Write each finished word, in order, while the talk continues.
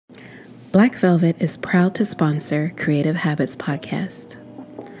Black Velvet is proud to sponsor Creative Habits Podcast.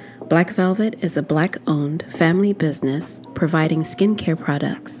 Black Velvet is a Black-owned family business providing skincare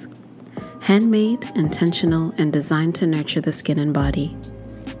products. Handmade, intentional, and designed to nurture the skin and body.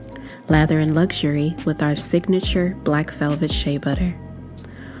 Lather in luxury with our signature Black Velvet Shea Butter.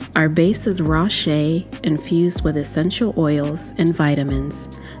 Our base is raw shea infused with essential oils and vitamins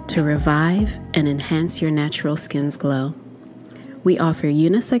to revive and enhance your natural skin's glow. We offer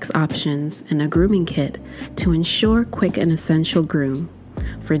unisex options and a grooming kit to ensure quick and essential groom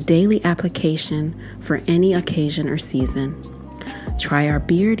for daily application for any occasion or season. Try our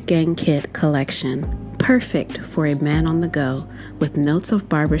Beard Gang Kit collection, perfect for a man on the go with notes of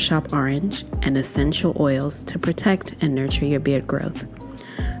barbershop orange and essential oils to protect and nurture your beard growth.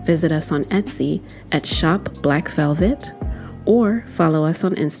 Visit us on Etsy at Shop Black Velvet or follow us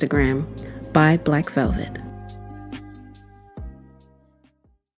on Instagram by Black Velvet.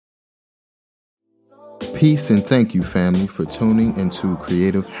 Peace and thank you, family, for tuning into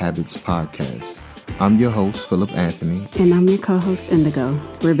Creative Habits Podcast. I'm your host, Philip Anthony. And I'm your co-host, Indigo.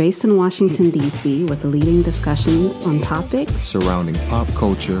 We're based in Washington, D.C. with leading discussions on topics surrounding pop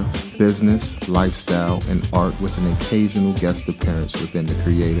culture, business, lifestyle, and art with an occasional guest appearance within the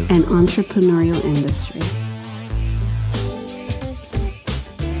creative and entrepreneurial industry.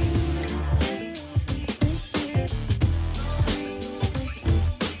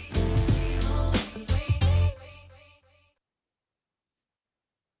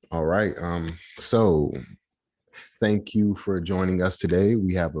 All right. So thank you for joining us today.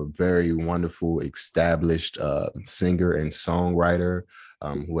 We have a very wonderful, established singer and songwriter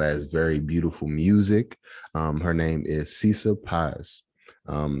who has very beautiful music. Her name is Cissa Paz.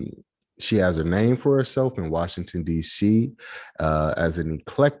 She has a name for herself in Washington, D.C. As an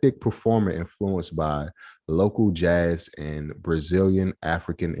eclectic performer influenced by local jazz and Brazilian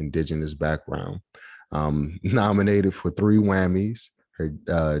African indigenous background. Nominated for 3 Wammys.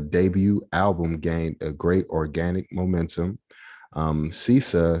 Her debut album gained a great organic momentum.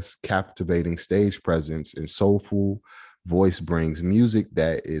 Cissa's captivating stage presence and soulful voice brings music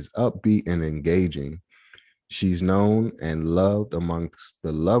that is upbeat and engaging. She's known and loved amongst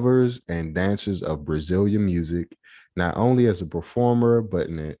the lovers and dancers of Brazilian music, not only as a performer, but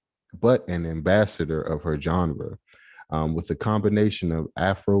an ambassador of her genre. With a combination of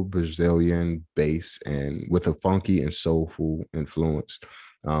Afro-Brazilian bass and with a funky and soulful influence.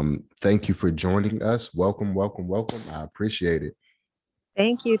 Thank you for joining us. Welcome. I appreciate it.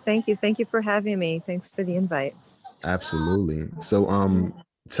 Thank you for having me. Thanks for the invite. Absolutely. So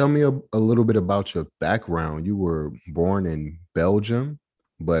tell me a little bit about your background. You were born in Belgium,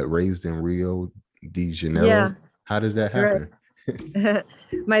 but raised in Rio de Janeiro. Yeah. How does that happen? Right.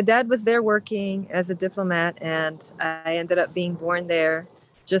 My dad was there working as a diplomat, and I ended up being born there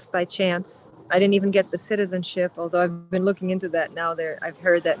just by chance. I didn't even get the citizenship, although I've been looking into that now. I've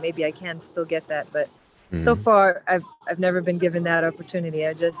heard that maybe I can still get that, but so far I've never been given that opportunity.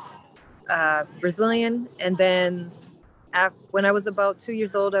 I just Brazilian, and then when I was about 2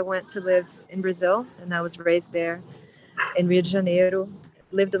 years old, I went to live in Brazil, and I was raised there in Rio de Janeiro.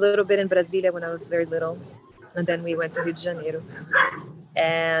 Lived a little bit in Brasília when I was very little. And then we went to Rio de Janeiro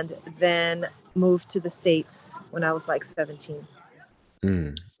and then moved to the States when I was like 17.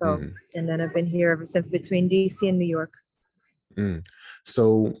 And then I've been here ever since, between DC and New York.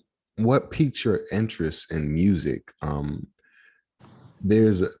 So what piqued your interest in music?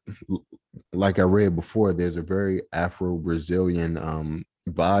 Like I read before, there's a very Afro-Brazilian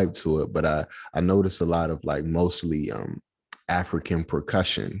vibe to it, but I noticed a lot of like mostly African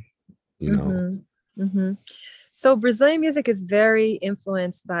percussion, you know. So Brazilian music is very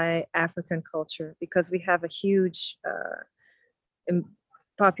influenced by African culture because we have a huge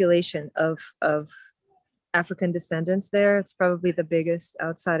population of African descendants there. It's probably the biggest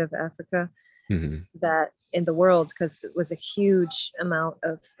outside of Africa that in the world, because it was a huge amount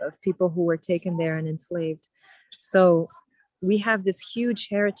of people who were taken there and enslaved. So we have this huge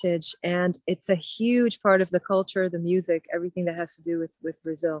heritage, and it's a huge part of the culture, the music, everything that has to do with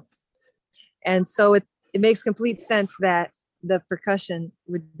Brazil. And so it makes complete sense that the percussion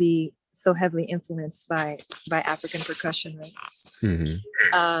would be so heavily influenced by African percussion, right?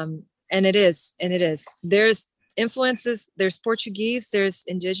 And it is. There's influences, there's Portuguese, there's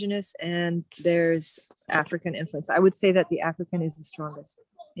indigenous, and there's African influence. I would say that the African is the strongest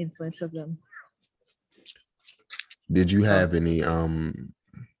influence of them. Did you have any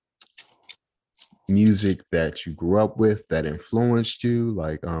music that you grew up with that influenced you?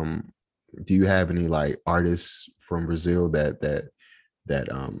 Like, do you have any like artists from Brazil that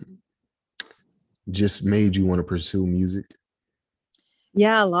just made you want to pursue music?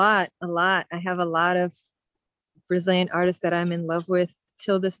 Yeah, a lot. I have a lot of Brazilian artists that I'm in love with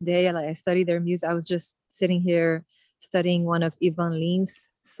till this day. Like I study their music. I was just sitting here studying one of Ivan Lin's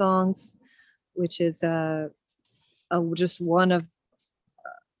songs, which is just one of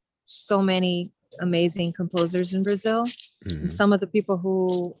so many amazing composers in Brazil. And some of the people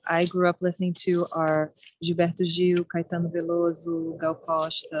who I grew up listening to are Gilberto Gil, Caetano Veloso, Gal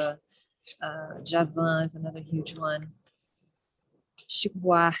Costa, Djavan is another huge one, Chico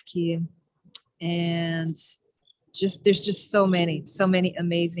Buarque, and just there's just so many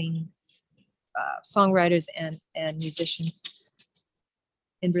amazing songwriters and musicians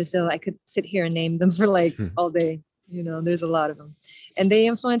in Brazil. I could sit here and name them for like all day. You know, there's a lot of them, and they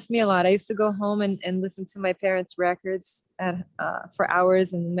influenced me a lot. I used to go home and listen to my parents' records for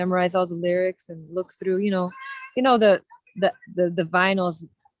hours and memorize all the lyrics and look through. The vinyls,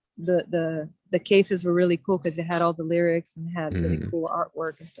 the cases were really cool because they had all the lyrics and had really cool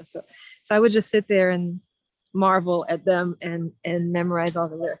artwork and stuff. So I would just sit there and marvel at them and memorize all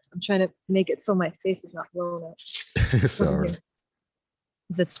the lyrics. I'm trying to make it so my face is not blown up. Sorry.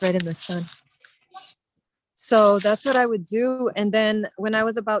 That's right in the sun. So that's what I would do. And then when I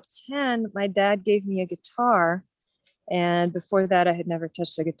was about 10, my dad gave me a guitar. And before that, I had never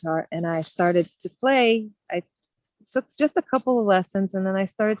touched a guitar. And I started to play. I took just a couple of lessons, and then I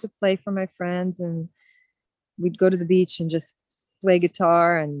started to play for my friends. And we'd go to the beach and just play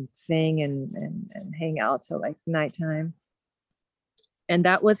guitar and sing and hang out till like nighttime. And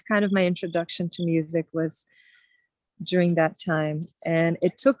that was kind of my introduction to music, was during that time. And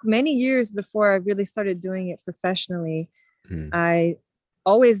it took many years before I really started doing it professionally. I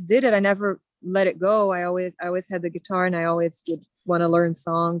always did it. I never let it go. I always had the guitar, and I always would want to learn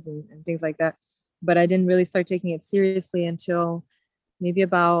songs and things like that. But I didn't really start taking it seriously until maybe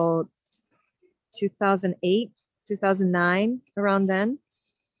about 2008, 2009, around then,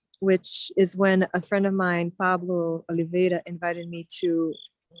 which is when a friend of mine, Pablo Oliveira, invited me to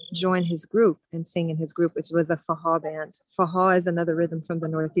join his group and sing in his group, which was a forró band. Forró is another rhythm from the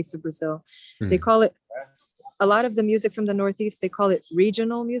northeast of Brazil. They call it, a lot of the music from the northeast, they call it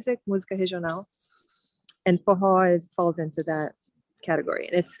regional music, música regional, and forró falls into that category.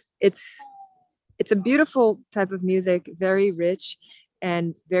 And it's a beautiful type of music, very rich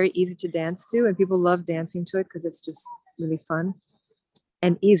and very easy to dance to, and people love dancing to it because it's just really fun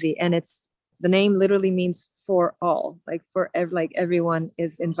and easy. And the name literally means for all, like like everyone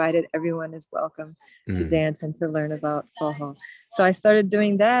is invited, everyone is welcome to dance and to learn about forró. So I started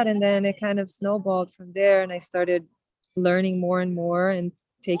doing that, and then it kind of snowballed from there, and I started learning more and more and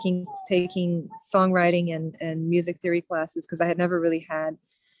taking songwriting and music theory classes, because I had never really had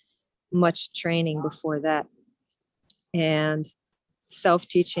much training before that, and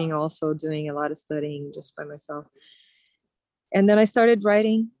self-teaching, also doing a lot of studying just by myself. And then I started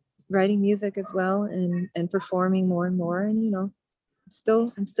writing music as well, and performing more and more, and I'm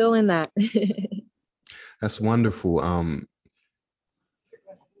still in that. That's wonderful.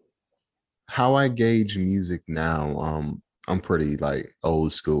 How I gauge music now, I'm pretty like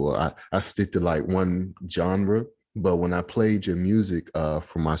old school. I stick to like one genre, but when I played your music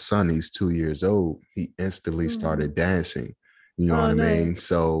for my son, he's 2 years old, he instantly started dancing. You know what I mean?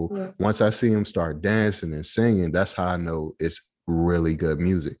 So once I see him start dancing and singing, that's how I know it's really good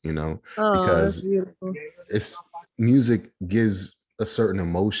music, because it's music gives a certain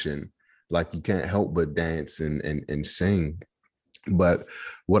emotion, like you can't help but dance and sing. But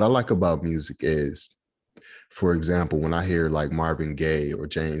what I like about music is, for example, when I hear like Marvin Gaye or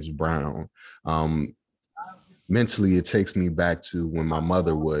James Brown, mentally it takes me back to when my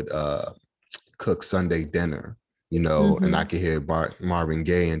mother would cook Sunday dinner, and I could hear Marvin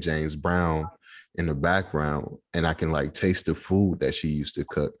Gaye and James Brown in the background, and I can like taste the food that she used to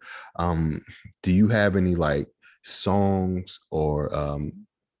cook. Do you have any like songs or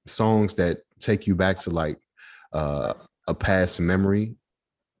songs that take you back to like a past memory?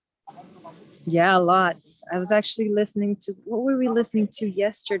 Yeah, lots. I was actually what were we listening to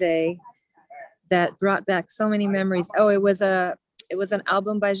yesterday that brought back so many memories? Oh, it was an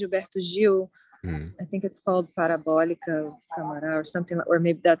album by Gilberto Gil. I think it's called Parabólica Camará or something, or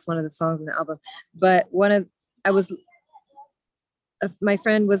maybe that's one of the songs in the album. But my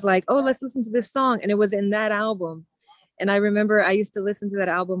friend was like, oh, let's listen to this song. And it was in that album. And I remember I used to listen to that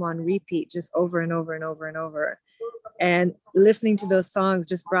album on repeat, just over and over and over and over. And listening to those songs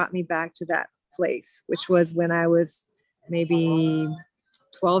just brought me back to that place, which was when I was maybe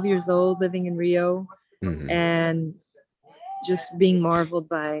 12 years old, living in Rio, and just being marveled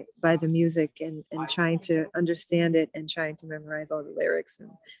by the music and trying to understand it and trying to memorize all the lyrics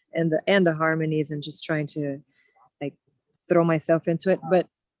and the harmonies, and just trying to like throw myself into it,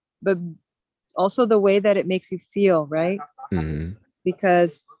 but also the way that it makes you feel, right?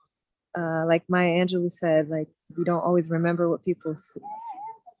 Because like Maya Angelou said, like, we don't always remember what people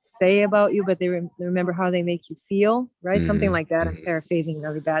say about you, but they remember how they make you feel, right? Something like that. I'm paraphrasing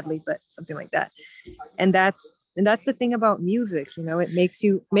really badly, but something like that. And that's the thing about music, you know, it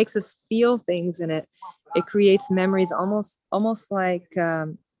makes us feel things, and it creates memories, almost like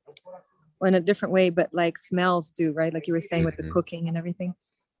in a different way, but like smells do, right? Like you were saying with the cooking and everything.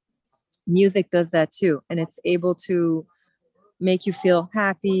 Music does that too, and it's able to make you feel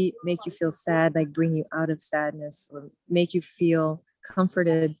happy, make you feel sad, like bring you out of sadness, or make you feel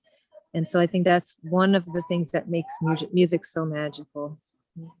comforted. And so I think that's one of the things that makes music so magical.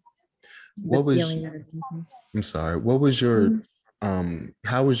 What was I'm sorry, what was your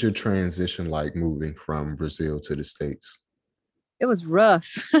how was your transition like moving from Brazil to the States? It was rough.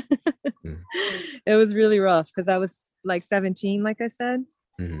 It was really rough because I was like 17, like I said.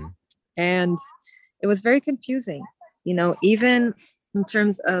 And it was very confusing, you know, even in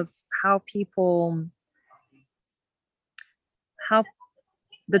terms of how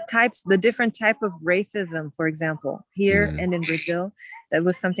the different type of racism, for example, here and in Brazil. That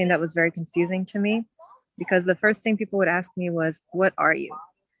was something that was very confusing to me, because the first thing people would ask me was, what are you?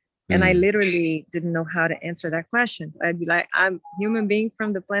 And I literally didn't know how to answer that question. I'd be like, I'm a human being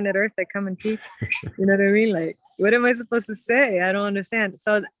from the planet Earth that come in peace. You know what I mean? Like, what am I supposed to say? I don't understand.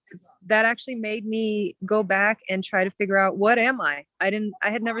 So that actually made me go back and try to figure out, what am I? I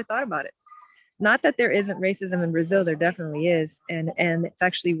had never thought about it. Not that there isn't racism in Brazil, there definitely is. And it's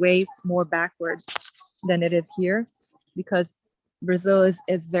actually way more backward than it is here, because Brazil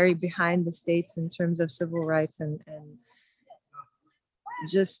is very behind the States in terms of civil rights and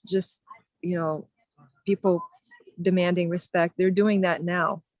just, you know, people demanding respect. They're doing that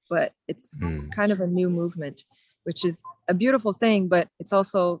now, but it's kind of a new movement, which is a beautiful thing, but it's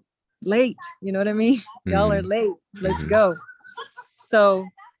also late. You know what I mean? Y'all are late. Let's go. So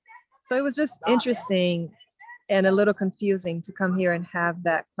it was just interesting and a little confusing to come here and have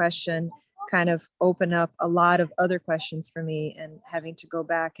that question kind of open up a lot of other questions for me, and having to go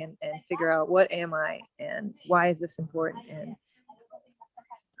back and figure out, what am I and why is this important, and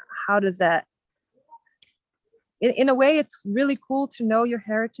how does that, in a way, it's really cool to know your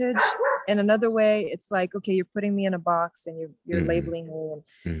heritage. In another way, it's like, okay, you're putting me in a box and you're labeling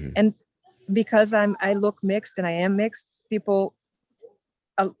me, and because I look mixed and I am mixed,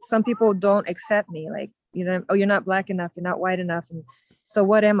 some people don't accept me, like, you know, oh, you're not black enough, you're not white enough, and so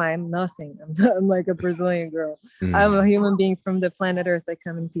what am I? I'm nothing. I'm like a Brazilian girl. I'm a human being from the planet Earth that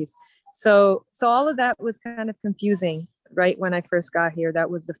come in peace. So all of that was kind of confusing, right? When I first got here, that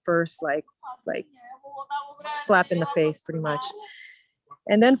was the first like slap in the face, pretty much.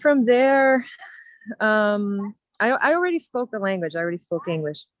 And then from there, I already spoke the language. I already spoke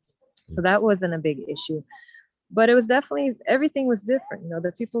English, so that wasn't a big issue. But it was definitely, everything was different. You know,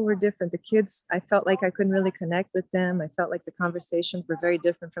 the people were different. The kids, I felt like I couldn't really connect with them. I felt like the conversations were very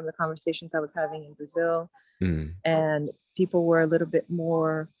different from the conversations I was having in Brazil. And people were a little bit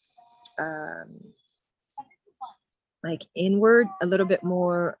more like inward, a little bit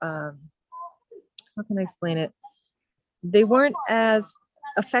more, how can I explain it? They weren't as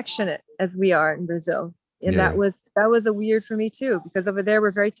affectionate as we are in Brazil. And that was a weird for me too, because over there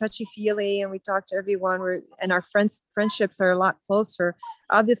we're very touchy-feely and we talk to everyone. And our friendships are a lot closer.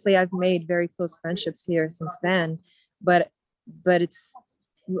 Obviously, I've made very close friendships here since then, but it's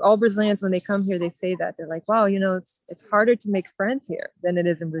all Brazilians, when they come here, they say that they're like, wow, you know, it's harder to make friends here than it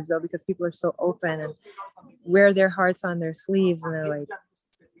is in Brazil, because people are so open and wear their hearts on their sleeves, and they're like,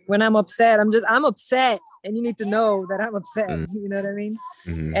 when I'm upset, I'm upset, and you need to know that I'm upset. You know what I mean?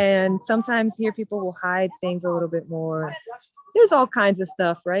 And sometimes here people will hide things a little bit more. There's all kinds of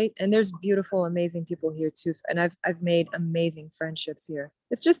stuff, right? And there's beautiful, amazing people here too. And I've made amazing friendships here.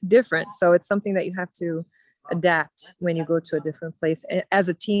 It's just different. So it's something that you have to adapt when you go to a different place. And as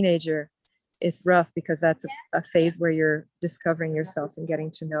a teenager, it's rough, because that's a phase where you're discovering yourself and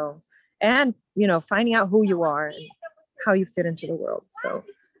getting to know, and, you know, finding out who you are and how you fit into the world. So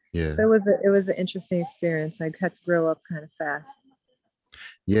it was an interesting experience. I had to grow up kind of fast.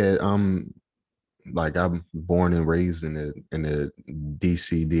 Like, I'm born and raised in the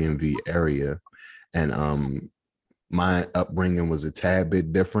DC DMV area, and my upbringing was a tad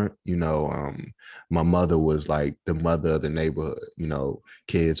bit different. You know, my mother was like the mother of the neighborhood. You know,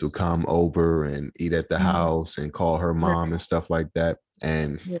 kids would come over and eat at the house and call her mom and stuff like that.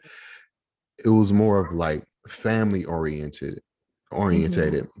 And it was more of like family orientated,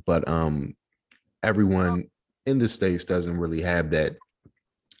 but everyone in the States doesn't really have that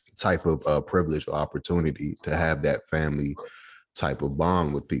type of privilege or opportunity to have that family type of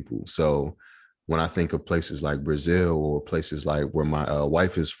bond with people. So when I think of places like Brazil or places like where my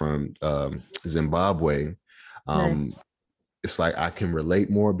wife is from, Zimbabwe, Nice. it's like I can relate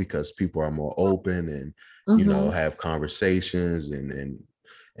more because people are more open and, have conversations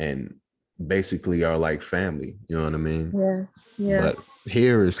and basically are like family, you know what I mean? Yeah. Yeah. But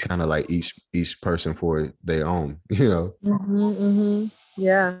here is kind of like each person for their own, Yeah.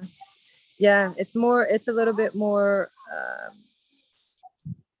 Yeah. It's a little bit more,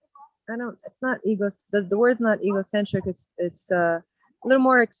 it's not the word's not egocentric. It's a little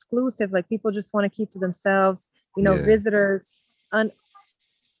more exclusive. Like people just want to keep to themselves, Yeah. visitors,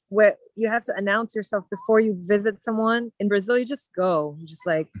 where you have to announce yourself before you visit someone. In Brazil, you just go. You just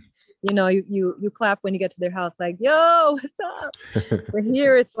like, you clap when you get to their house, like, yo, what's up? But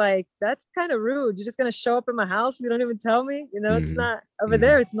here it's like, that's kind of rude. You're just gonna show up in my house. You don't even tell me. It's not over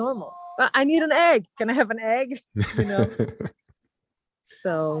there. It's normal. But I need an egg. Can I have an egg?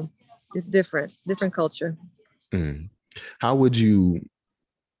 So it's different culture. How would you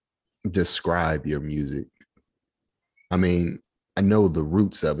describe your music? I mean, I know the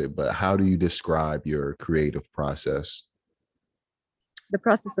roots of it, but how do you describe your creative process? The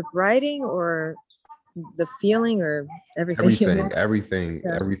process of writing, or the feeling, or everything? Everything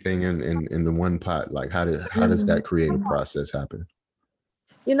in the one pot. Like how does that creative process happen?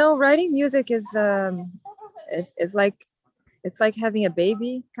 Writing music is it's like having a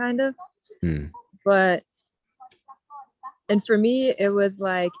baby, kind of. But and for me, it was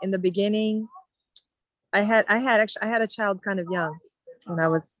like in the beginning, I had a child kind of young when I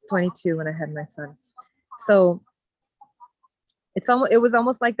was 22 when I had my son. So it was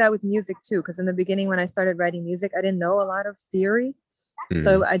almost like that with music too, because in the beginning when I started writing music, I didn't know a lot of theory.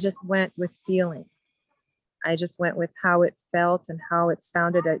 So I just went with feeling. I just went with how it felt and how it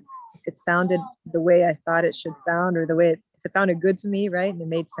sounded. It sounded the way I thought it should sound, or the way if it sounded good to me, right? And it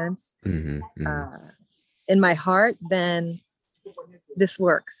made sense in my heart, then this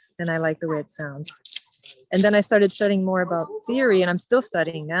works and I like the way it sounds. And then I started studying more about theory, and I'm still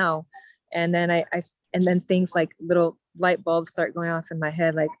studying now. And then and then things like little light bulbs start going off in my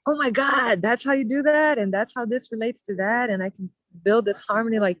head, like, oh my God, that's how you do that. And that's how this relates to that. And I can build this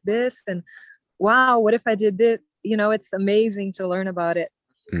harmony like this. And wow, what if I did this? It's amazing to learn about it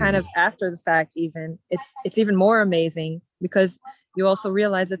kind of after the fact. Even it's even more amazing because you also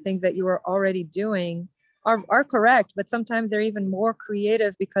realize the things that you were already doing are correct, but sometimes they're even more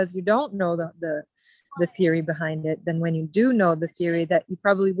creative because you don't know the theory behind it than when you do know the theory, that you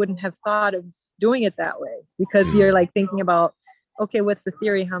probably wouldn't have thought of doing it that way because you're like thinking about, okay, what's the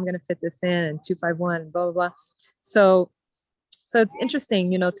theory, how I'm going to fit this in, and 251 and blah blah blah. So it's interesting,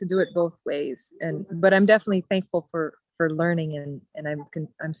 to do it both ways. But I'm definitely thankful for learning, and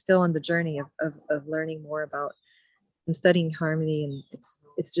I'm still on the journey of learning more about. I'm studying harmony, and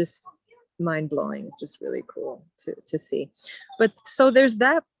it's just mind blowing. It's just really cool to see. But so there's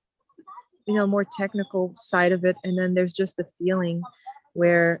that, more technical side of it, and then there's just the feeling,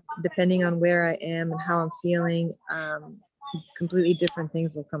 where depending on where I am and how I'm feeling, completely different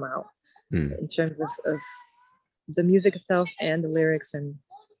things will come out in terms of the music itself and the lyrics. And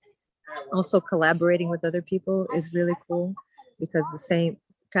also collaborating with other people is really cool, because the same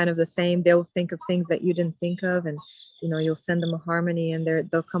they'll think of things that you didn't think of, and you'll send them a harmony, and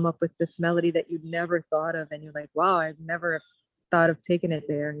they'll come up with this melody that you'd never thought of, and you're like, wow, I've never thought of taking it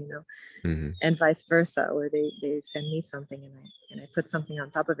there, and vice versa, or they send me something and I put something on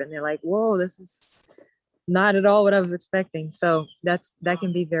top of it, and they're like, whoa, this is not at all what I was expecting. So that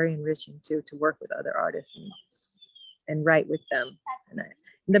can be very enriching too, to work with other artists and write with them. And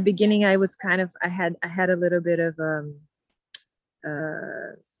in the beginning, I was I had a little bit of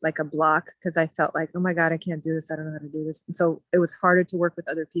like a block, because I felt like, oh my God, I can't do this, I don't know how to do this. And so it was harder to work with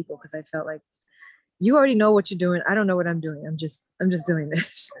other people, because I felt like, you already know what you're doing, I don't know what I'm doing, I'm just doing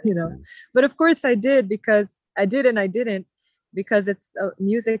this. But of course I did, because I did and I didn't, because it's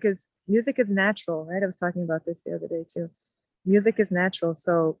music is natural, right? I was talking about this the other day too. Music is natural,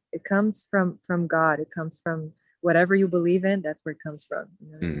 so it comes from God, it comes from whatever you believe in, that's where it comes from.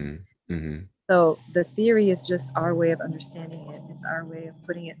 So the theory is just our way of understanding it. It's our way of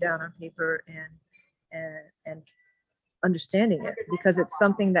putting it down on paper and understanding it, because it's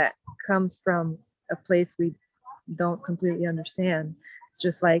something that comes from a place we don't completely understand. It's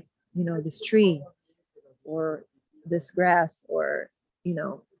just like, this tree or this grass, or,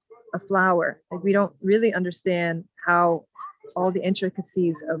 a flower. Like, we don't really understand how all the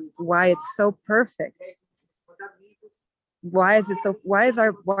intricacies of why it's so perfect. Why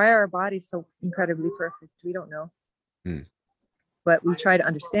are our bodies so incredibly perfect? We don't know. but we try to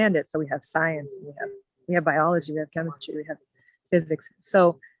understand it. So we have science, and we have biology, we have chemistry, we have physics.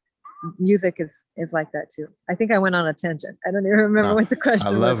 So music is like that too. I think I went on a tangent. I don't even remember what the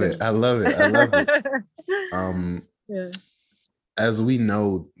question was. I love it. I love it. I love it. Yeah. As we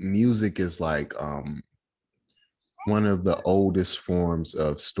know, music is like one of the oldest forms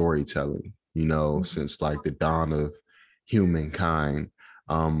of storytelling, you know, Mm-hmm. since like the dawn of humankind.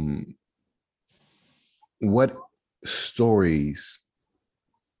 What stories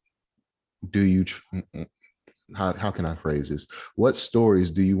do you how can I phrase this? What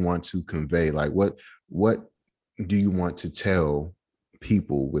stories do you want to convey? Like what do you want to tell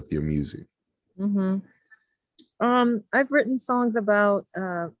people with your music? Mm-hmm. I've written songs about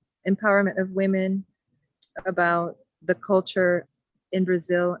empowerment of women, about the culture in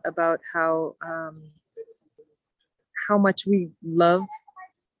Brazil, about how much we love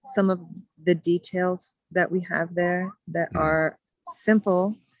some of the details that we have there that are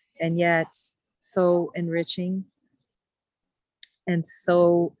simple and yet so enriching and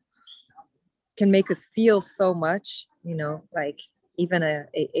so can make us feel so much, you know, like even a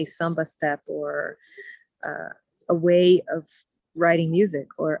samba step or a way of writing music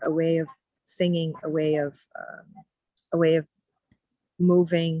or a way of singing, a way of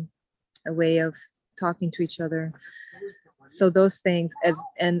moving, a way of talking to each other. So those things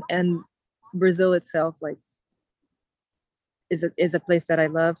and Brazil itself like is a place that I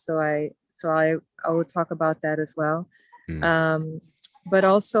love. So I will talk about that as well. But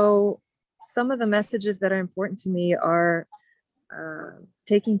also some of the messages that are important to me are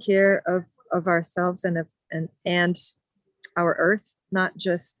taking care of ourselves and our earth, not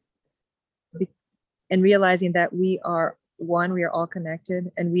just and realizing that we are one, we are all connected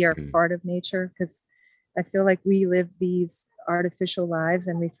and we are part of nature, because I feel like we live these artificial lives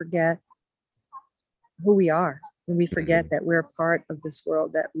and we forget who we are, and we forget that we're a part of this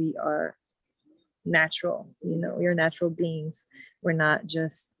world, that we are natural, you know, we're natural beings. We're not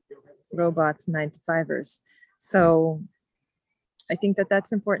just robots, 9-to-5ers. So I think that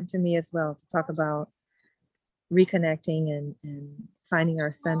that's important to me as well, to talk about reconnecting and finding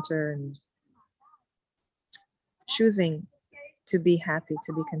our center and choosing to be happy,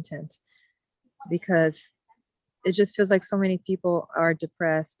 to be content, because it just feels like so many people are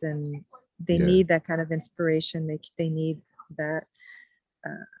depressed and they need that kind of inspiration. They need that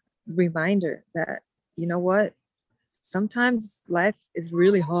reminder that, you know what, sometimes life is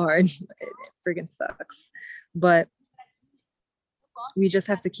really hard. It friggin' sucks, but we just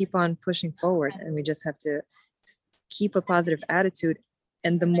have to keep on pushing forward, and we just have to keep a positive attitude.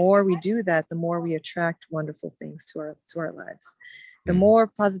 And the more we do that, the more we attract wonderful things to our lives. The more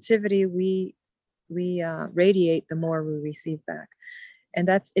positivity we radiate, the more we receive back. And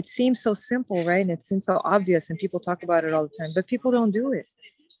it seems so simple, right? And it seems so obvious, and people talk about it all the time, but people don't do it.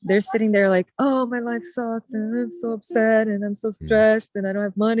 They're sitting there like, oh, my life sucks, and I'm so upset, and I'm so stressed, and I don't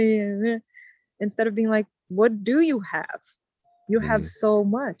have money. And instead of being like, what do you have? You have so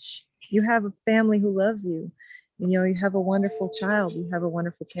much. You have a family who loves you. You know, you have a wonderful child. You have a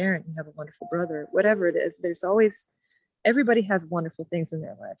wonderful parent. You have a wonderful brother. Whatever it is, everybody has wonderful things in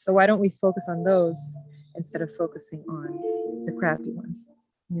their life. So why don't we focus on those instead of focusing on the crappy ones,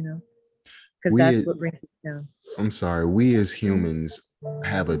 you know? Because that's what brings it down. I'm sorry. We as humans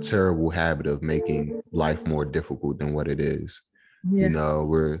have a terrible habit of making life more difficult than what it is. Yeah. You know,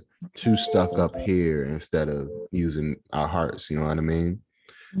 we're too stuck up here instead of using our hearts. You know what I mean?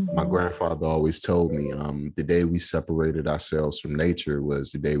 My grandfather always told me, the day we separated ourselves from nature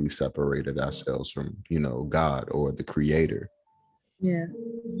was the day we separated ourselves from, you know, God or the creator. Yeah.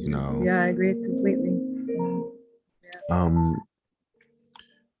 You know? Yeah, I agree completely. Yeah.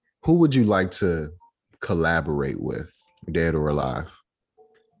 Who would you like to collaborate with, dead or alive?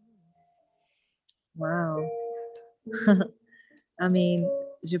 Wow. I mean,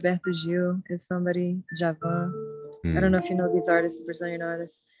 Gilberto Gil is somebody, Javan. I don't know if you know these artists, Brazilian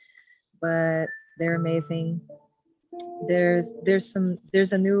artists, but they're amazing. There's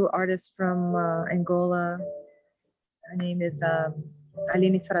a new artist from Angola. Her name is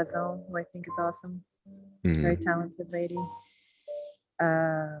Aline Frazão, who I think is awesome. Very talented lady.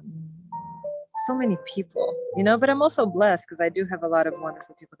 So many people, you know, but I'm also blessed because I do have a lot of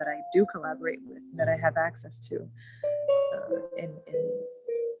wonderful people that I do collaborate with, that I have access to. And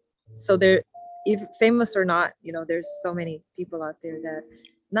so they're, if famous or not, you know, there's so many people out there that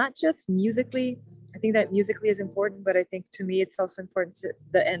not just musically, I think that musically is important, but I think to me it's also important to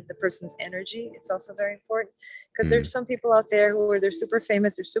the person's energy. It's also very important because there's some people out there they're super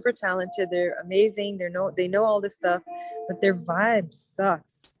famous, they're super talented, they're amazing, they know all this stuff, but their vibe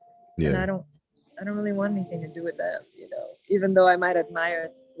sucks. Yeah. And I don't really want anything to do with them, you know, even though I might admire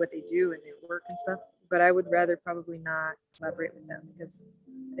what they do and their work and stuff, but I would rather probably not collaborate with them because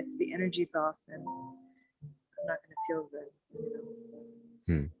if the energy's off, then I'm not going to feel good,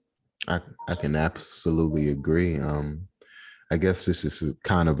 you know. I can absolutely agree. I guess this is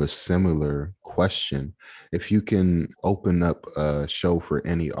kind of a similar question. If you can open up a show for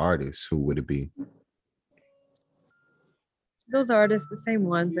any artist, who would it be? Those artists, the same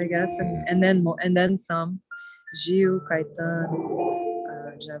ones, I guess, and then more, and then some. Gil,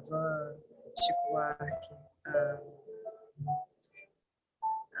 Caetano, Javan, Chico Buarque, uh,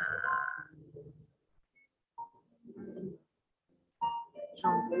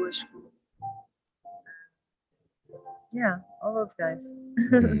 João Bosco. Yeah, all those guys.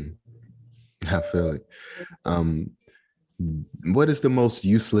 I feel it. What is the most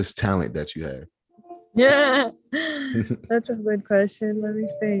useless talent that you have? Yeah, that's a good question. Let me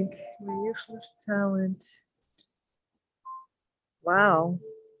think. My useless talent. Wow.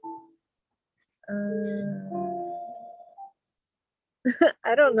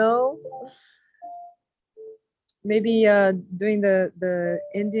 I don't know. Maybe doing the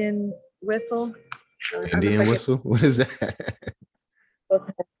Indian whistle. Indian whistle? What is that?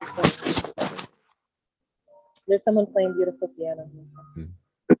 There's someone playing beautiful piano.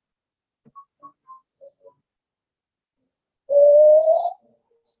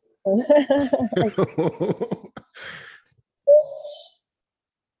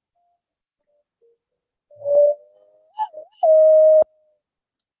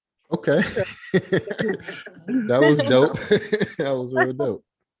 Okay. That was dope. That was real dope.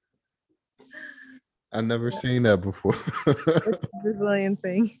 I've never seen that before. It's a Brazilian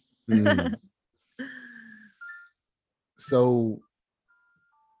thing. So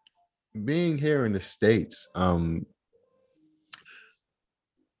being here in the States,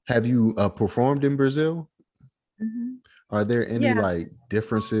 have you performed in Brazil? Are there any like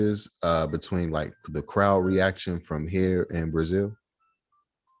differences between like the crowd reaction from here and Brazil?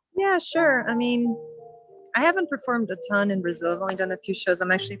 Yeah, sure. I mean, I haven't performed a ton in Brazil. I've only done a few shows. I'm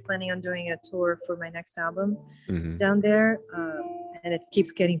actually planning on doing a tour for my next album down there. And it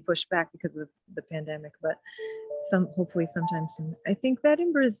keeps getting pushed back because of the pandemic, but hopefully sometime soon. I think that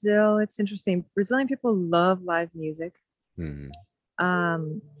in Brazil, it's interesting. Brazilian people love live music.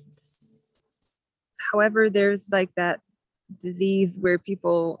 However, there's like that disease where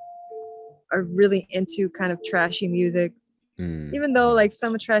people are really into kind of trashy music, even though like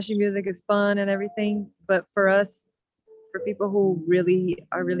some trashy music is fun and everything. But for us, for people who really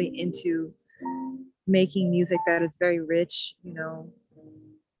are really into making music that is very rich, you know,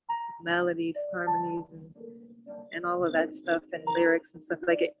 melodies, harmonies, and all of that stuff, and lyrics and stuff,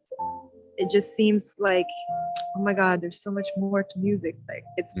 like it just seems like, oh my God, there's so much more to music. Like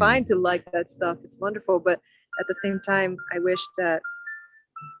it's fine to like that stuff, it's wonderful, but at the same time, I wish that,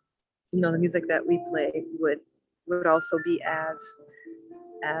 you know, the music that we play would also be as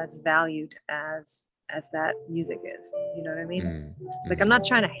valued as that music is. You know what I mean? Like I'm not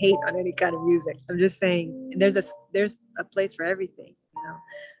trying to hate on any kind of music. I'm just saying there's a place for everything, you know.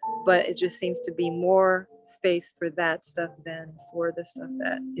 But it just seems to be more space for that stuff than for the stuff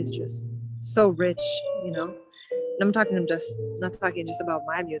that is just so rich, you know. And I'm not talking just about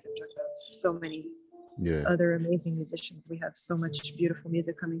my music. I'm talking about so many other amazing musicians. We have so much beautiful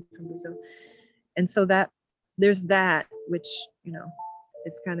music coming from Brazil, and so that there's that, which, you know,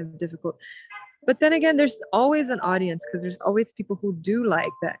 is kind of difficult. But then again, there's always an audience, because there's always people who do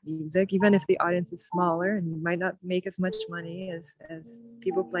like that music, even if the audience is smaller and you might not make as much money as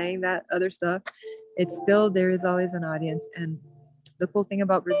people playing that other stuff. It's still, there is always an audience. And the cool thing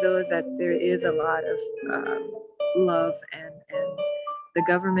about Brazil is that there is a lot of love, and the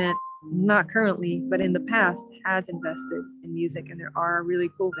government, not currently, but in the past, has invested in music, and there are really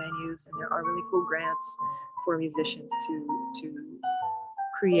cool venues and there are really cool grants for musicians to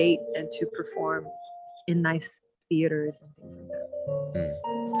create and to perform in nice theaters and things like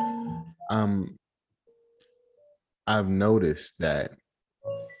that. I've noticed that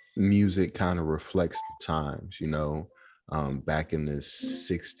music kind of reflects the times, you know. Back in the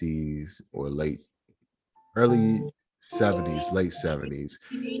 60s or early 70s, late 70s,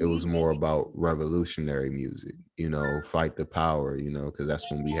 it was more about revolutionary music, you know, fight the power, you know, because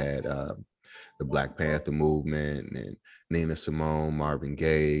that's when we had the Black Panther movement and Nina Simone, Marvin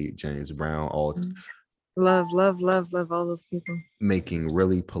Gaye, James Brown, all love all those people making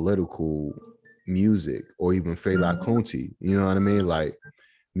really political music, or even Fela Kuti, you know what I mean? Like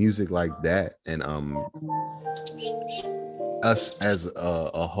music like that. And us as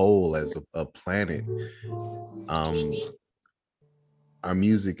a whole, as a planet, our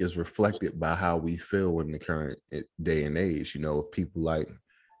music is reflected by how we feel in the current day and age. You know, if people like,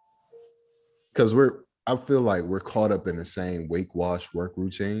 because I feel like we're caught up in the same wake, wash, work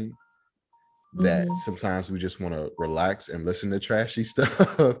routine that sometimes we just want to relax and listen to trashy stuff.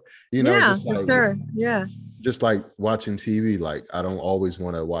 You know, Yeah, just for like sure. Yeah. just like watching TV. Like I don't always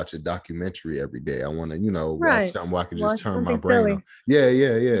want to watch a documentary every day. I want to, you know, watch Right. something where I can just Watch turn my something brain silly. on. Yeah,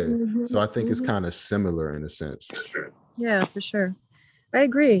 yeah, yeah. So I think it's Mm-hmm. kind of similar in a sense. Yeah, for sure. I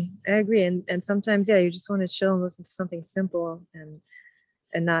agree. And sometimes, yeah, you just want to chill and listen to something simple and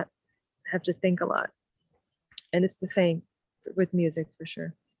not have to think a lot. And it's the same with music for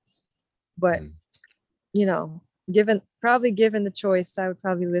sure. But you know, given the choice, I would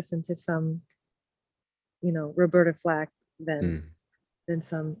probably listen to some, you know, Roberta Flack than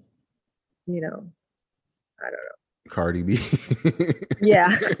some, you know, I don't know. Cardi B. Yeah.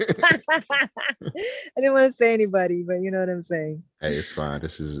 I didn't want to say anybody, but you know what I'm saying. Hey, it's fine.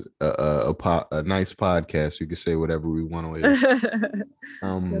 This is a nice podcast. We can say whatever we want on it.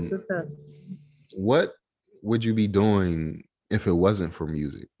 That's what's up. What would you be doing if it wasn't for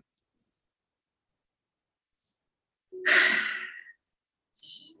music?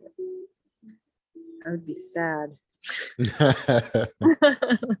 I would be sad.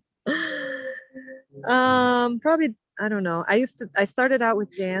 Probably, I don't know. I started out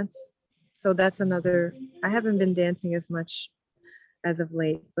with dance, so that's another. I haven't been dancing as much as of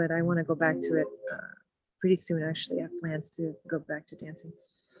late, but I want to go back to it pretty soon. Actually, I have plans to go back to dancing.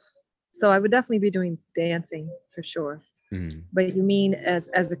 So I would definitely be doing dancing for sure. But you mean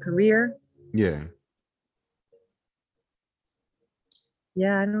as a career? Yeah.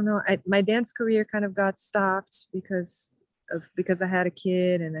 Yeah, I don't know. My dance career kind of got stopped because I had a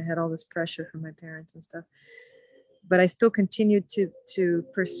kid and I had all this pressure from my parents and stuff. But I still continued to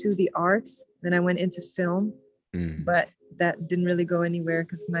pursue the arts. Then I went into film, but that didn't really go anywhere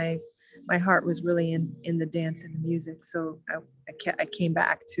because my heart was really in the dance and the music. So I came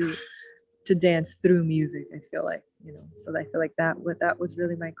back to dance through music. I feel like, you know, so I feel like that was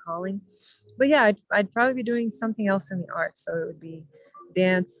really my calling. But yeah, I'd probably be doing something else in the arts. So it would be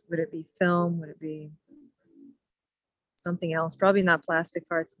dance. Would it be film? Would it be something else? Probably not plastic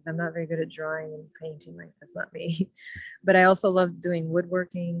arts because I'm not very good at drawing and painting. Like that's not me. But I also love doing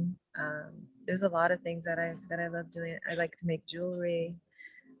woodworking. There's a lot of things that I love doing. I like to make jewelry.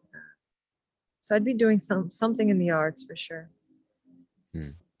 So I'd be doing something in the arts for sure.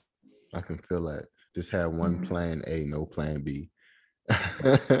 I can feel that. Just have one plan A, no plan B.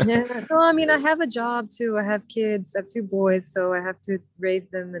 Yeah. No, I mean, I have a job too. I have kids. I have 2 boys, so I have to raise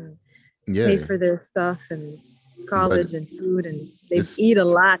them and pay for their stuff and college and food, and they eat a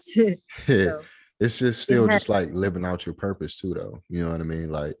lot. So it's just still just like living out your purpose too, though. You know what I mean?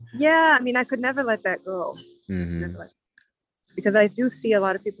 Like, yeah, I mean, I could never let that go. Because I do see a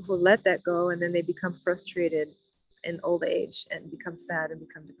lot of people who let that go and then they become frustrated in old age and become sad and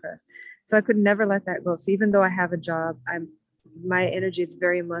become depressed. So I could never let that go. So even though I have a job, my energy is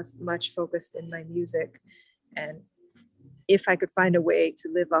very much focused in my music. And if I could find a way to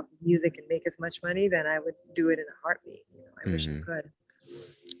live off of music and make as much money, then I would do it in a heartbeat. You know, I wish I could.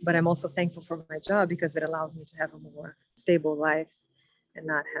 But I'm also thankful for my job because it allows me to have a more stable life and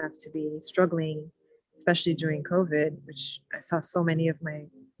not have to be struggling, especially during COVID, which I saw so many of my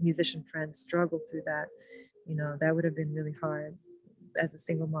musician friends struggle through that. You know, that would have been really hard as a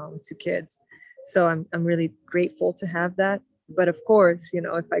single mom with 2 kids. So I'm really grateful to have that. But of course, you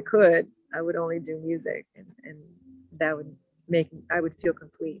know, if I could, I would only do music and that would I would feel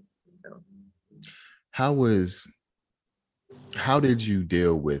complete. So how did you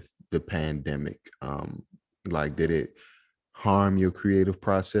deal with the pandemic? Like, did it harm your creative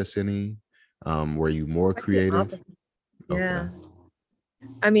process any? Were you more creative? Yeah. Okay.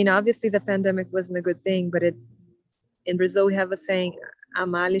 I mean, obviously the pandemic wasn't a good thing, but in Brazil we have a saying, há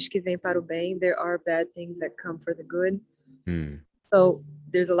males que vem para o bem. There are bad things that come for the good. So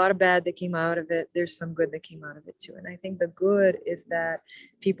there's a lot of bad that came out of it. There's some good that came out of it too. And I think the good is that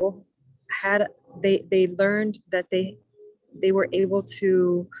people they learned that they were able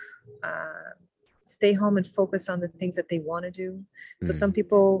to stay home and focus on the things that they want to do. So some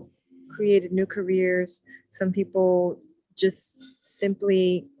people created new careers. Some people just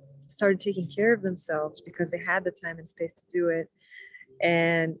simply started taking care of themselves because they had the time and space to do it.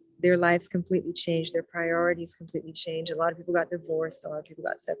 And their lives completely changed. Their priorities completely changed. A lot of people got divorced. A lot of people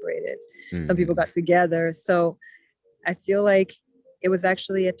got separated. Some people got together. So I feel like it was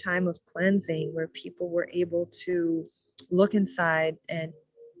actually a time of cleansing where people were able to look inside, and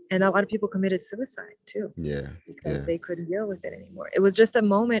a lot of people committed suicide too. Yeah. Because they couldn't deal with it anymore. It was just a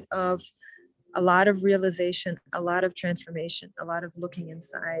moment of a lot of realization, a lot of transformation, a lot of looking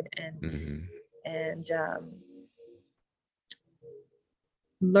inside, and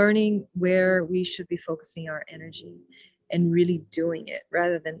learning where we should be focusing our energy and really doing it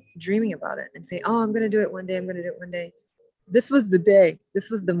rather than dreaming about it and saying, oh, I'm going to do it one day. I'm going to do it one day. This was the day.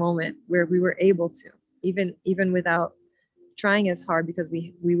 This was the moment where we were able to, even without trying as hard, because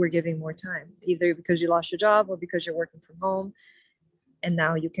we were giving more time, either because you lost your job or because you're working from home. And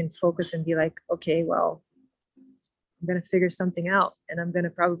now you can focus and be like, okay, well, I'm going to figure something out, and I'm going to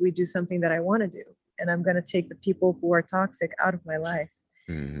probably do something that I want to do. And I'm going to take the people who are toxic out of my life.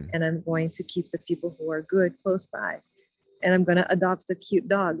 And I'm going to keep the people who are good close by. And I'm going to adopt a cute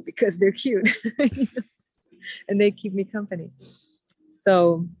dog because they're cute and they keep me company.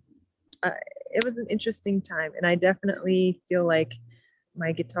 So it was an interesting time. And I definitely feel like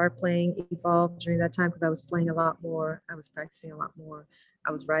my guitar playing evolved during that time, because I was playing a lot more. I was practicing a lot more.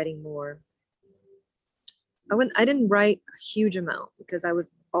 I was writing more. I didn't write a huge amount because I was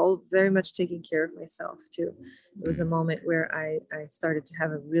all very much taking care of myself too. It was a moment where I started to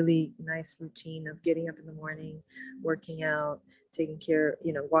have a really nice routine of getting up in the morning, working out, taking care,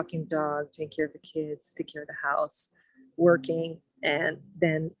 walking the dog, taking care of the kids, taking care of the house, working, and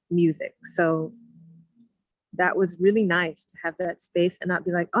then music. So that was really nice to have that space and not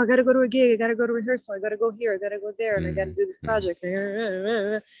be like, oh, I got to go to a gig, I got to go to rehearsal, I got to go here, I got to go there, and I got to do this project.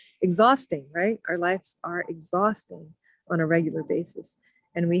 Exhausting, right? Our lives are exhausting on a regular basis.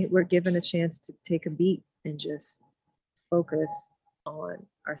 And we were given a chance to take a beat and just focus on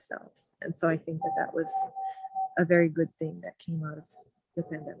ourselves. And so I think that was a very good thing that came out of the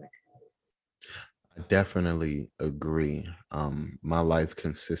pandemic. I definitely agree. My life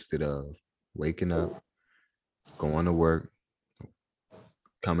consisted of waking up, going to work,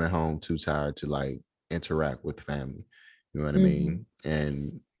 coming home too tired to like interact with family. You know what I mean?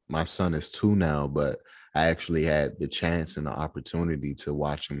 And my son is 2 now, but I actually had the chance and the opportunity to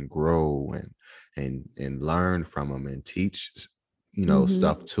watch him grow and learn from him and teach,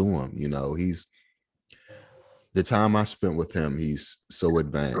 stuff to him. He's the time I spent with him, he's so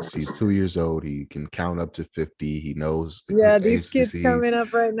advanced. He's 2 years old. He can count up to 50. He knows Yeah, his these kids ABCs. coming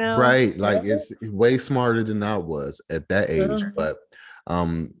up right now. Right. Like it's way smarter than I was at that age. But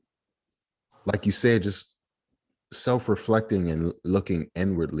like you said, just self-reflecting and looking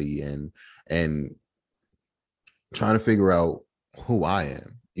inwardly and trying to figure out who I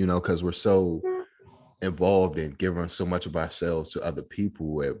am, because we're so involved in giving so much of ourselves to other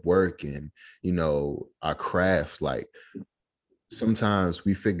people at work and our craft. Like sometimes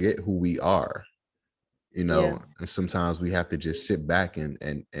we forget who we are, and sometimes we have to just sit back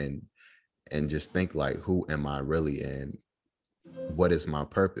and just think like, who am I really and what is my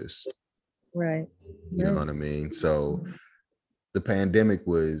purpose? Right. You know what I mean? So the pandemic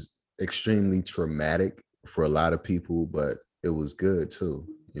was extremely traumatic for a lot of people, but it was good too.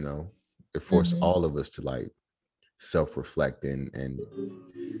 It forced all of us to like self-reflect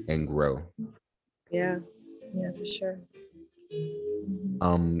and grow. Yeah, for sure.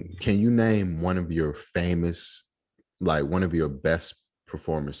 Can you name one of your one of your best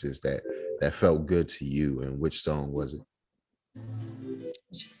performances that felt good to you, and which song was it?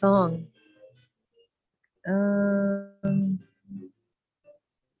 Which song?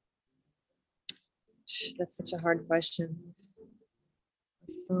 That's such a hard question.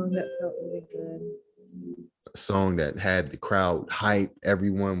 A song that felt really good. A song that had the crowd hype,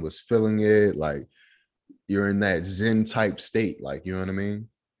 everyone was feeling it, like you're in that Zen type state, like, you know what I mean?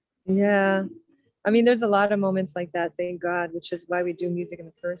 Yeah. I mean, there's a lot of moments like that, thank God, which is why we do music in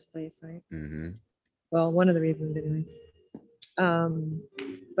the first place, right? Well, one of the reasons anyway.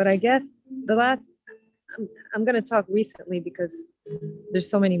 But I guess I'm going to talk recently because there's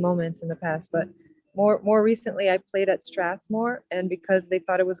so many moments in the past, but more recently I played at Strathmore, and because they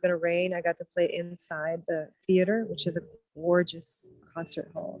thought it was going to rain, I got to play inside the theater, which is a gorgeous concert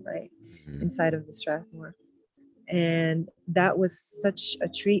hall, right? Inside of the Strathmore. And that was such a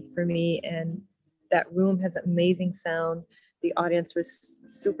treat for me. And that room has amazing sound. The audience was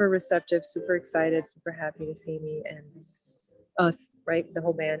super receptive, super excited, super happy to see me and us, right? The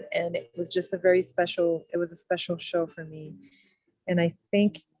whole band. And it was just it was a special show for me. And I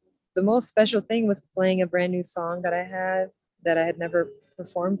think the most special thing was playing a brand new song that I had never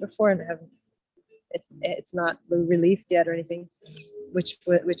performed before, and it's not released yet or anything, which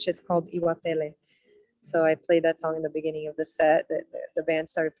is called Iwapele. So I played that song in the beginning of the set. The band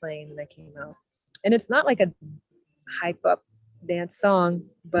started playing, and I came out. And it's not like a hype up dance song,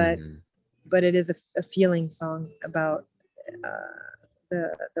 but it is a feeling song about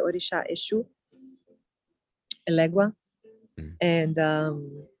the Orisha Eshu, Elegua,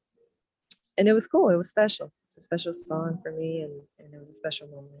 and and it was cool. It was special. It's a special song for me, and it was a special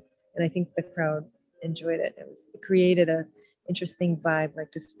moment. And I think the crowd enjoyed it. It created a interesting vibe,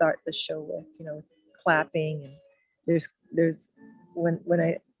 like to start the show with, with clapping, and there's when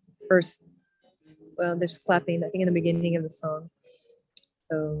I first, well, there's clapping, I think, in the beginning of the song.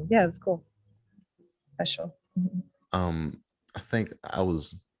 So yeah, it was cool, special. I think I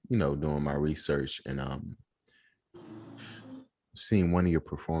was, doing my research and seeing one of your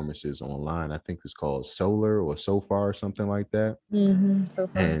performances online. I think it's called Solar or So Far or something like that. So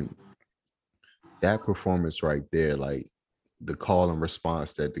far. And that performance right there, like the call and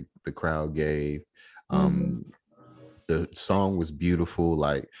response that the crowd gave, the song was beautiful.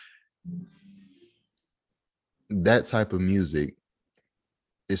 Like that type of music,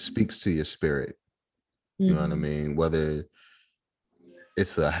 it speaks to your spirit. You know what I mean? Whether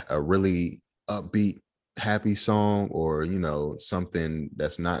it's a really upbeat, happy song or, something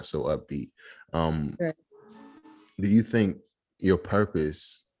that's not so upbeat. Right. Do you think your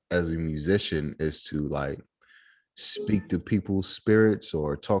purpose as a musician is to like speak to people's spirits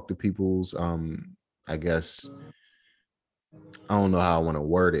or talk to people's, I guess, I don't know how I want to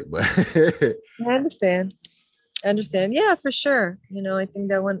word it, but I understand. Yeah, for sure. I think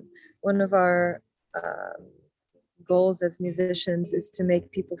that one of our goals as musicians is to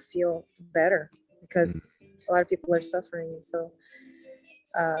make people feel better, because a lot of people are suffering. And so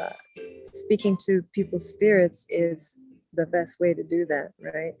speaking to people's spirits is the best way to do that,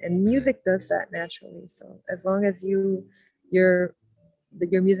 right? And music does that naturally. So as long as your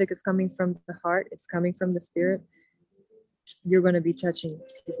music is coming from the heart, it's coming from the spirit, you're going to be touching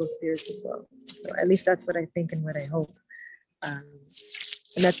people's spirits as well. So at least that's what I think and what I hope.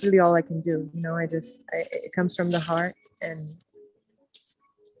 And that's really all I can do. It comes from the heart, and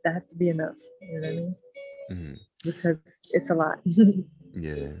that has to be enough. You know what I mean? Mm-hmm. Because it's a lot.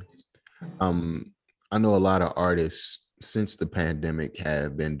 Yeah. I know a lot of artists since the pandemic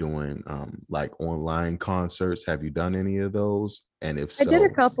have been doing like online concerts. Have you done any of those? And if so, I did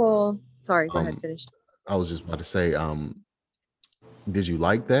a couple. Sorry, go ahead, finish. I was just about to say, did you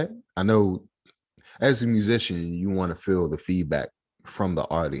like that? I know as a musician, you want to feel the feedback from the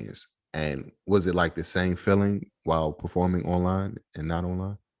audience. And was it like the same feeling while performing online and not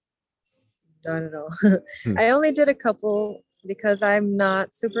online? Not at all. I only did a couple because I'm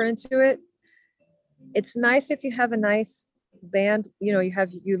not super into it. It's nice if you have a nice band,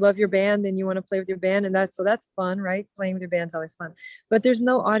 you love your band and you want to play with your band, and that's fun, right? Playing with your band's always fun. But there's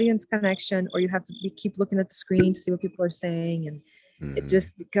no audience connection, or you have to keep looking at the screen to see what people are saying, and it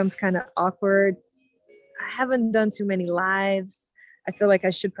just becomes kind of awkward. I haven't done too many lives. I feel like I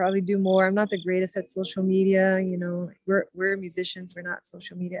should probably do more. I'm not the greatest at social media. We're musicians. We're not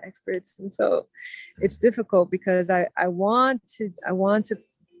social media experts. And so it's difficult because I want to,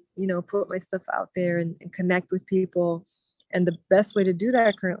 put my stuff out there and connect with people. And the best way to do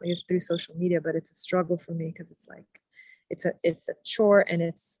that currently is through social media, but it's a struggle for me because it's like, it's a chore, and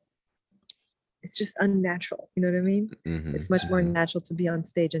it's just unnatural. You know what I mean? It's much more natural to be on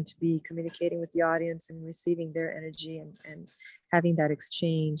stage and to be communicating with the audience and receiving their energy and having that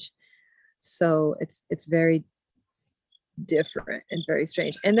exchange. So it's very different and very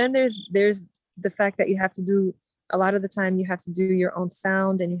strange. And then there's the fact that you have to do, a lot of the time you have to do your own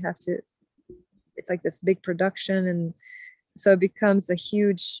sound, and it's like this big production. And so it becomes a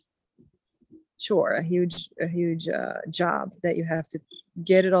huge chore, a huge job that you have to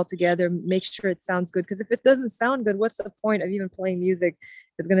get it all together, make sure it sounds good. Because if it doesn't sound good, what's the point of even playing music?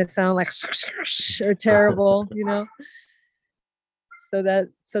 It's going to sound like or terrible, So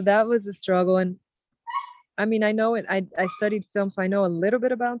that was a struggle. And I mean, I know it. I studied film, so I know a little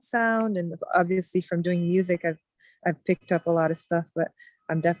bit about sound, and obviously from doing music, I've picked up a lot of stuff, but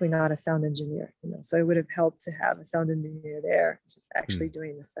I'm definitely not a sound engineer. So it would have helped to have a sound engineer there, just actually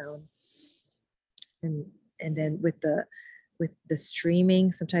doing the sound. And then with the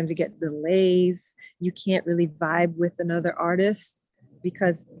streaming, sometimes you get delays. You can't really vibe with another artist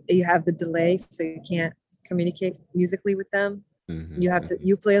because you have the delay, so you can't communicate musically with them. You have to,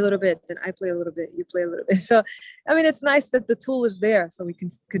 you play a little bit, then I play a little bit, you play a little bit. So, I mean, it's nice that the tool is there, so we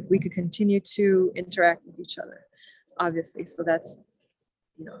could continue to interact with each other, obviously. So that's,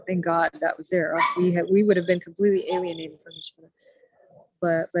 thank God that was there. Or else we would have been completely alienated from each other.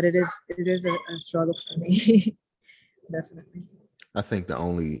 But it is a struggle for me. Definitely. I think the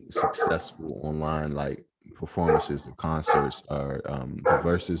only successful online like performances and concerts are the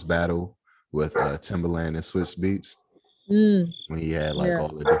versus battle with Timbaland and Swiss Beats. When you had like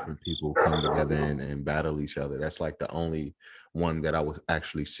all the different people come together and battle each other. That's like the only one that I would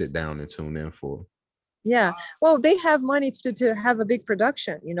actually sit down and tune in for. Yeah. Well, they have money to have a big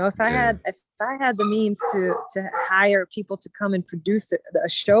production. You know, if I had the means to hire people to come and produce a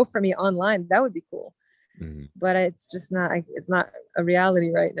show for me online, that would be cool. Mm. But it's just not. It's not a reality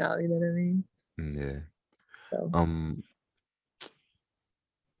right now. You know what I mean? Yeah. So.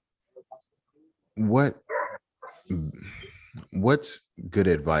 What's good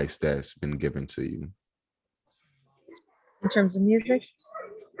advice that's been given to you In terms of music?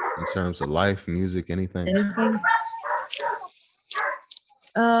 in terms of life, music, anything? Anything?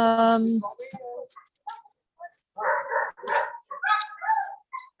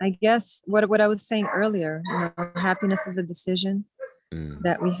 I guess what I was saying earlier, you know, happiness is a decision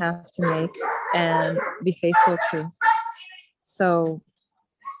that we have to make and be faithful to. So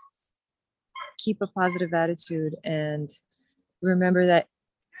keep a positive attitude and remember that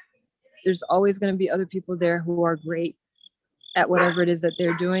there's always going to be other people there who are great at whatever it is that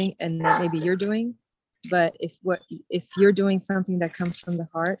they're doing and that maybe you're doing. But if you're doing something that comes from the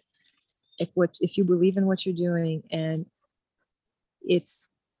heart, if you believe in what you're doing and it's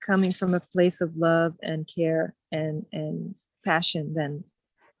coming from a place of love and care and passion, then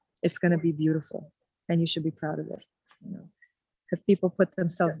it's going to be beautiful and you should be proud of it, you know, because people put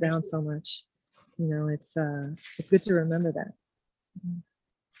themselves down so much. You know, it's good to remember that.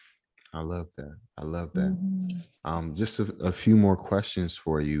 I love that. I love that. Just a few more questions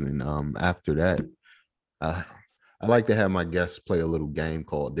for you, and after that, I like to have my guests play a little game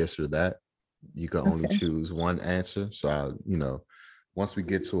called This or That. You can only choose one answer. So once we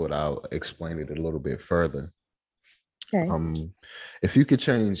get to it, I'll explain it a little bit further. Okay. If you could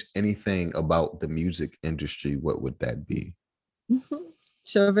change anything about the music industry, what would that be?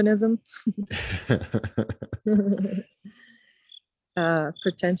 Chauvinism.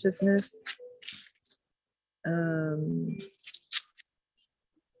 Pretentiousness.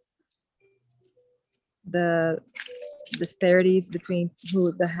 The disparities between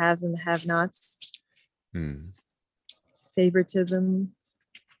the haves and the have-nots. Favoritism.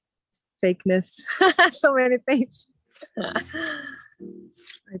 Fakeness. So many things. I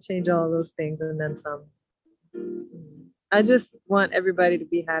change all those things and then some. I just want everybody to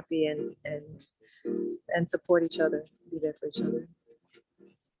be happy and support each other, be there for each other.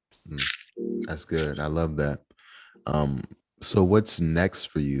 That's good. I love that. So what's next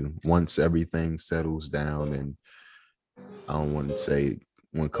for you once everything settles down, and I don't want to say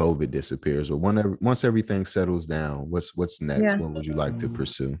when COVID disappears, but once everything settles down, what's next? Yeah. What would you like to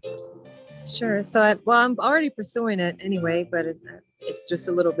pursue? Sure. So I'm already pursuing it anyway, but it's just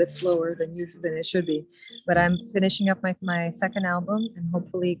a little bit slower than it should be. But I'm finishing up my second album and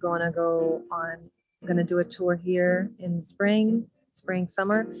hopefully gonna do a tour here in spring,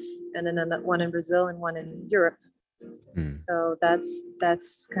 summer, and then one in Brazil and one in Europe. So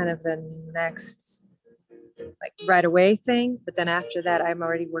that's kind of the next like right away thing. But then after that, I'm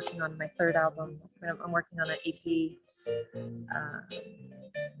already working on my third album. I'm working on an EP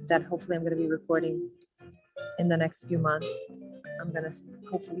that hopefully I'm going to be recording in the next few months. I'm going to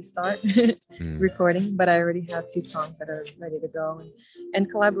hopefully start recording, but I already have a few songs that are ready to go,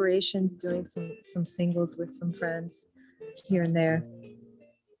 and collaborations, doing some singles with some friends here and there,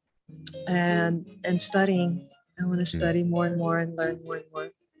 and studying. I want to study more and more and learn more and more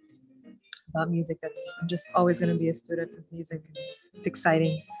about music. I'm just always going to be a student of music. It's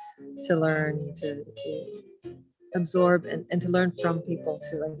exciting to learn, to absorb and to learn from people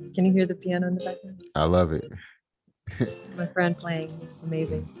too. Like, can you hear the piano in the background? I love it. My friend playing, it's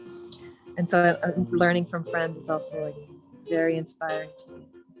amazing. And so learning from friends is also like very inspiring to me.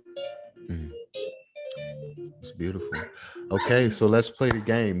 It's beautiful. Okay, so let's play the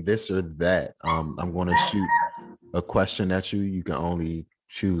game, This or That. I'm going to shoot a question at you. You can only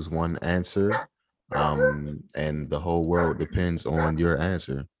choose one answer, and the whole world depends on your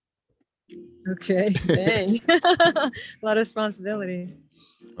answer. Okay, dang. A lot of responsibility.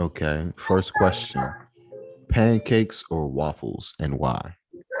 Okay, first question. Pancakes or waffles, and why?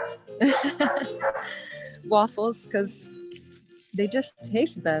 Waffles, because they just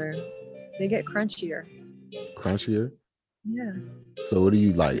taste better. They get crunchier. Crunchier? Yeah. So what do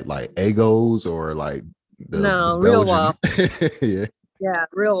you like Eggos or like the real Belgian? waffles. Yeah,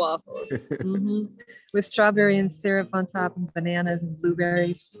 real waffles. With strawberry and syrup on top and bananas and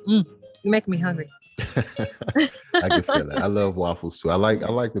blueberries. You make me hungry. I can feel that. I love waffles too. I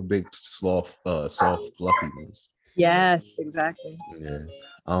like the big soft fluffy ones. Yes, exactly. Yeah.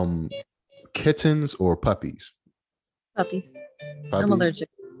 Kittens or puppies? Puppies. I'm allergic.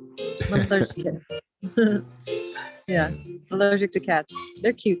 I'm allergic to yeah, allergic to cats.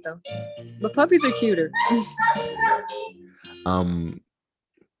 They're cute though, but puppies are cuter.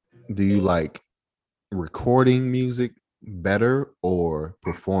 Do you like recording music better or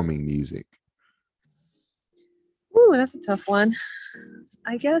performing music? Ooh, that's a tough one.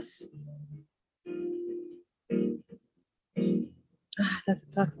 I guess that's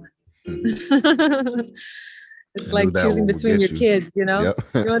a tough one. It's like choosing between your kids, you know?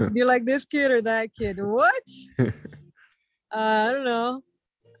 Yep. You like this kid or that kid? What? I don't know.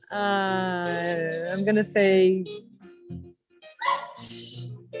 I'm gonna say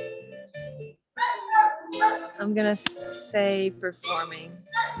performing,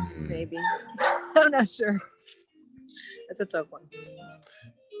 maybe. I'm not sure. That's a tough one.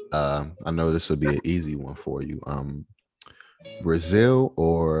 I know this will be an easy one for you. Brazil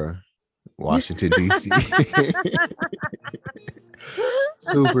or Washington, D.C.?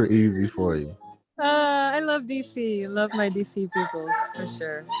 Super easy for you. I love DC. Love my DC peoples for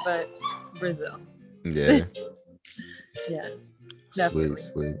sure. But Brazil. Yeah. Yeah. Definitely.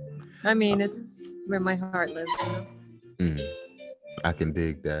 Sweet. I mean, it's where my heart lives, you know? I can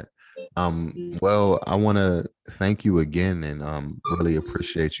dig that. Well, I want to thank you again and really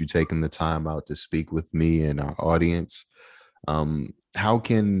appreciate you taking the time out to speak with me and our audience. How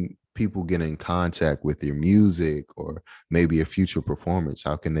can people get in contact with your music or maybe a future performance?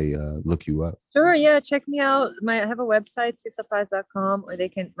 How can they look you up? Sure, yeah, check me out. I have a website, cissapaz.com, or they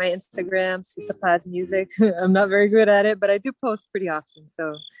can my Instagram, Cissa Music. I'm not very good at it, but I do post pretty often,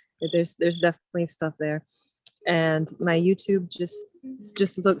 so there's definitely stuff there. And my YouTube, just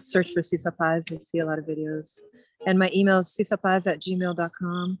search for Cissa Paz. You see a lot of videos. And my email is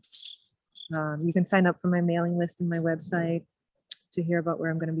cissapaz@gmail.com. You can sign up for my mailing list in my website to hear about where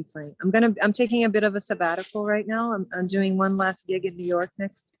I'm going to be playing. I'm taking a bit of a sabbatical right now. I'm doing one last gig in New York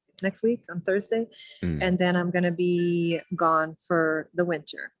next week on Thursday. And then I'm going to be gone for the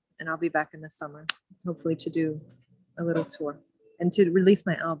winter, and I'll be back in the summer, hopefully to do a little tour and to release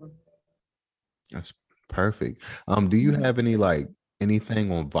my album. That's perfect. Do you have any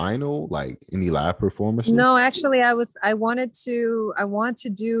anything on vinyl, like any live performances? No, actually, I want to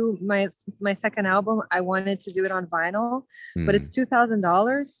do my second album. I wanted to do it on vinyl, but it's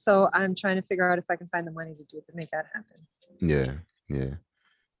 $2,000. So I'm trying to figure out if I can find the money to make that happen. Yeah.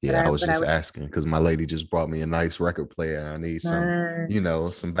 I was just asking because my lady just brought me a nice record player. And I need some,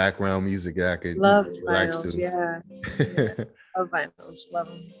 some background music that I could relax to. Yeah. Love vinyls. Love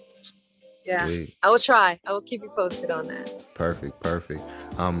them. Yeah, Sweet. I will try. I will keep you posted on that. Perfect.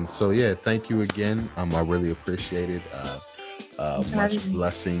 So yeah, thank you again. I really appreciate it. Much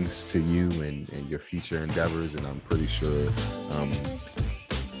blessings to you and your future endeavors, and I'm pretty sure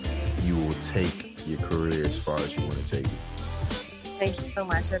you will take your career as far as you want to take it. Thank you so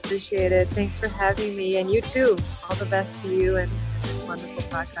much. I appreciate it. Thanks for having me, and you too. All the best to you and this wonderful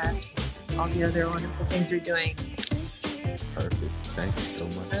podcast, all the other wonderful things you're doing. Perfect. Thank you so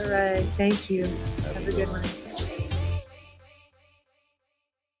much. All right. Thank you. Have a good one.